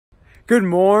Good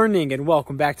morning and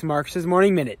welcome back to Marcus's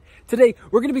Morning Minute. Today,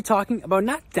 we're going to be talking about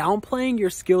not downplaying your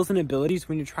skills and abilities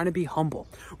when you're trying to be humble.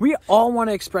 We all want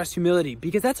to express humility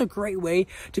because that's a great way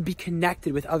to be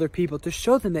connected with other people, to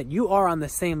show them that you are on the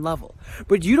same level.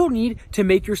 But you don't need to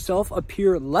make yourself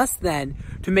appear less than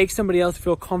to make somebody else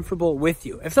feel comfortable with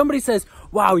you. If somebody says,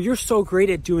 wow, you're so great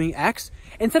at doing X,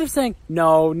 instead of saying,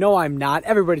 no, I'm not,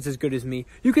 everybody's as good as me,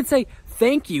 you can say,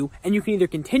 thank you, and you can either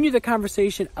continue the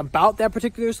conversation about that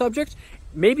particular subject,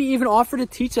 maybe even offer to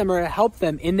teach them or help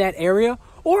them in that area,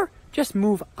 or just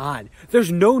move on.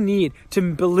 There's no need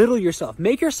to belittle yourself.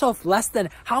 Make yourself less than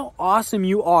how awesome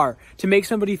you are to make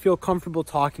somebody feel comfortable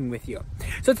talking with you.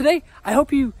 So today, I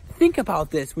hope you think about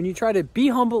this when you try to be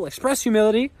humble, express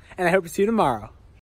humility, and I hope to see you tomorrow.